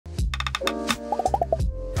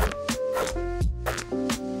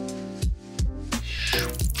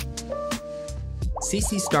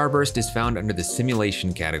CC Starburst is found under the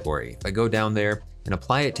simulation category. If I go down there and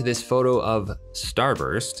apply it to this photo of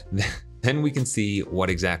Starburst, then we can see what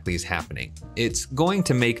exactly is happening. It's going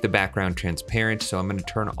to make the background transparent, so I'm going to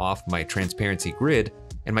turn off my transparency grid,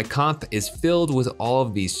 and my comp is filled with all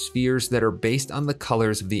of these spheres that are based on the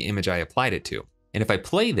colors of the image I applied it to. And if I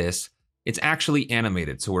play this, it's actually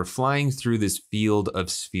animated, so we're flying through this field of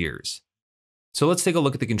spheres. So let's take a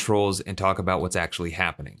look at the controls and talk about what's actually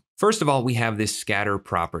happening. First of all, we have this scatter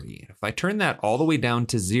property. If I turn that all the way down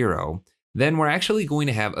to 0, then we're actually going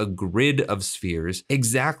to have a grid of spheres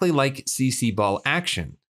exactly like CC Ball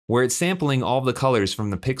Action, where it's sampling all the colors from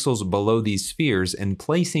the pixels below these spheres and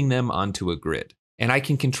placing them onto a grid. And I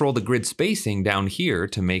can control the grid spacing down here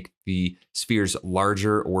to make the spheres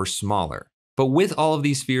larger or smaller. But with all of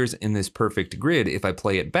these spheres in this perfect grid, if I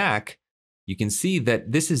play it back, you can see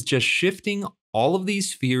that this is just shifting all of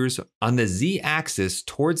these spheres on the Z-axis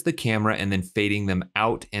towards the camera and then fading them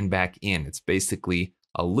out and back in. It's basically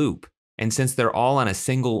a loop. And since they're all on a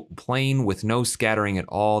single plane with no scattering at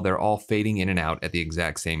all, they're all fading in and out at the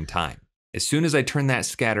exact same time. As soon as I turn that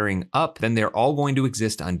scattering up, then they're all going to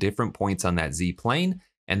exist on different points on that Z plane,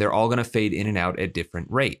 and they're all going to fade in and out at different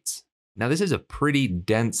rates. Now, this is a pretty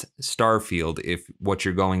dense star field if what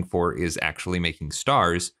you're going for is actually making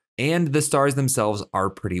stars, and the stars themselves are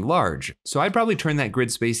pretty large. So I'd probably turn that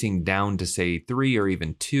grid spacing down to say 3 or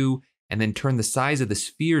even 2, and then turn the size of the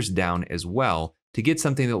spheres down as well, to get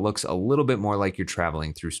something that looks a little bit more like you're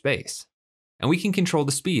traveling through space. And we can control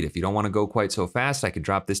the speed. If you don't want to go quite so fast, I could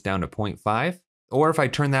drop this down to 0.5. Or if I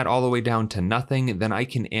turn that all the way down to nothing, then I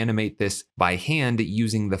can animate this by hand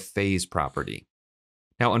using the phase property.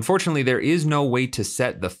 Now, unfortunately, there is no way to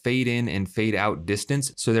set the fade in and fade out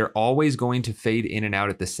distance, so they're always going to fade in and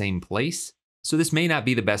out at the same place. So this may not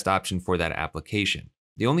be the best option for that application.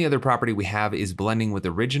 The only other property we have is blending with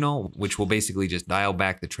original, which will basically just dial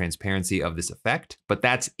back the transparency of this effect, but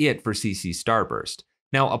that's it for CC Starburst.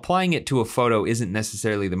 Now, applying it to a photo isn't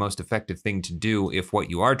necessarily the most effective thing to do if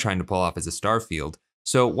what you are trying to pull off is a star field.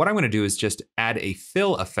 So what I'm going to do is just add a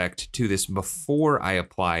fill effect to this before I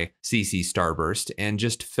apply CC Starburst and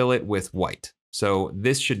just fill it with white. So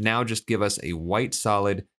this should now just give us a white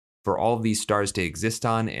solid for all of these stars to exist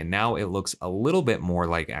on, and now it looks a little bit more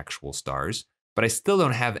like actual stars. But I still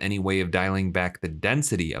don't have any way of dialing back the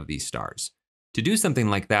density of these stars. To do something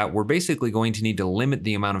like that, we're basically going to need to limit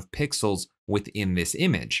the amount of pixels within this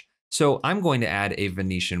image. So I'm going to add a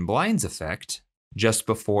Venetian blinds effect just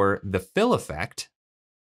before the fill effect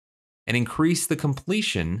and increase the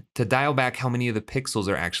completion to dial back how many of the pixels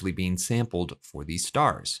are actually being sampled for these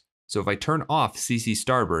stars. So if I turn off CC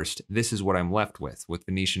Starburst, this is what I'm left with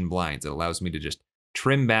Venetian blinds. It allows me to just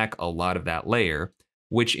trim back a lot of that layer,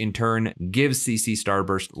 which in turn gives CC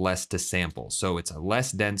Starburst less to sample. So it's a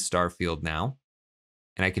less dense star field now,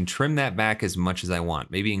 and I can trim that back as much as I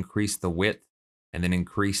want. Maybe increase the width and then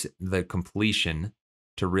increase the completion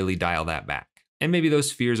to really dial that back. And maybe those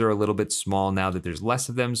spheres are a little bit small now that there's less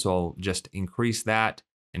of them, so I'll just increase that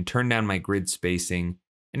and turn down my grid spacing.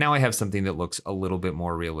 And now I have something that looks a little bit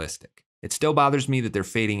more realistic. It still bothers me that they're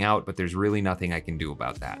fading out, but there's really nothing I can do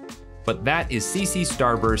about that. But that is CC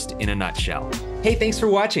Starburst in a nutshell. Hey, thanks for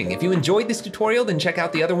watching. If you enjoyed this tutorial, then check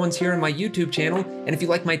out the other ones here on my YouTube channel. And if you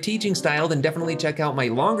like my teaching style, then definitely check out my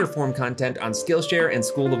longer form content on Skillshare and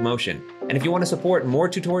School of Motion. And if you want to support more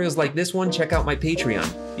tutorials like this one, check out my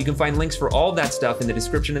Patreon. You can find links for all of that stuff in the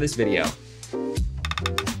description of this video.